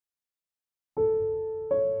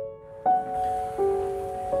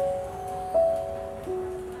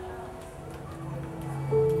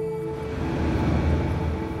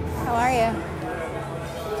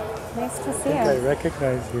Nice to see you. I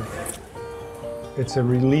recognize you. It's a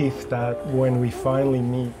relief that when we finally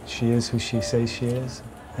meet, she is who she says she is,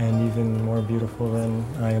 and even more beautiful than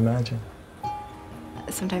I imagined.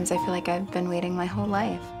 Sometimes I feel like I've been waiting my whole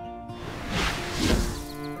life.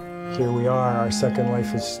 Here we are, our second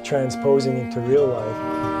life is transposing into real life.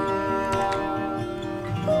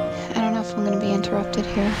 I don't know if I'm going to be interrupted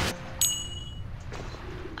here.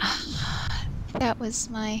 That was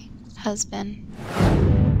my husband.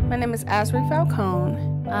 My name is Asri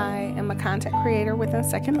Falcone. I am a content creator within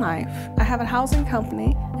Second Life. I have a housing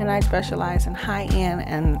company, and I specialize in high-end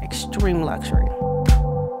and extreme luxury.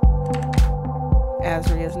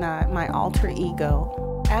 Asri is not my alter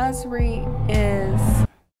ego. Asri is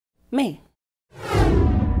me.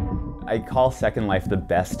 I call Second Life the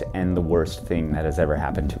best and the worst thing that has ever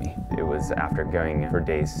happened to me. It was after going for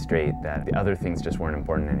days straight that the other things just weren't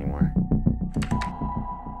important anymore.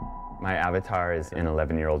 My avatar is an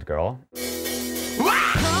 11-year-old girl.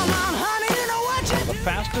 The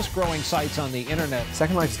fastest growing sites on the internet.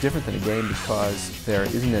 Second Life's different than a game because there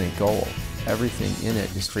isn't any goal. Everything in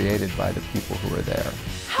it is created by the people who are there.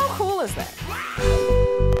 How cool is that?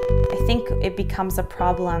 I think it becomes a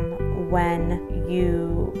problem when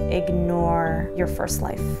you ignore your first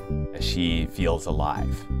life. She feels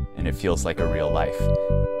alive, and it feels like a real life.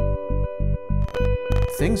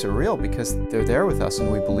 Things are real because they're there with us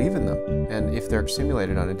and we believe in them. And if they're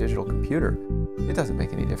simulated on a digital computer, it doesn't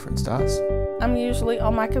make any difference to us. I'm usually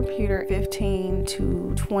on my computer 15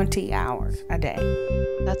 to 20 hours a day.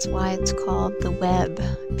 That's why it's called the web,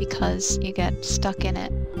 because you get stuck in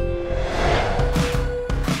it.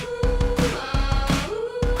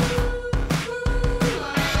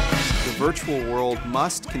 The virtual world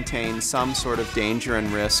must contain some sort of danger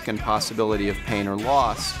and risk and possibility of pain or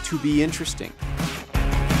loss to be interesting.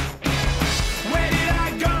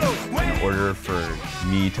 In order for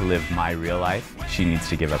me to live my real life, she needs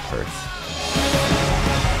to give up hers.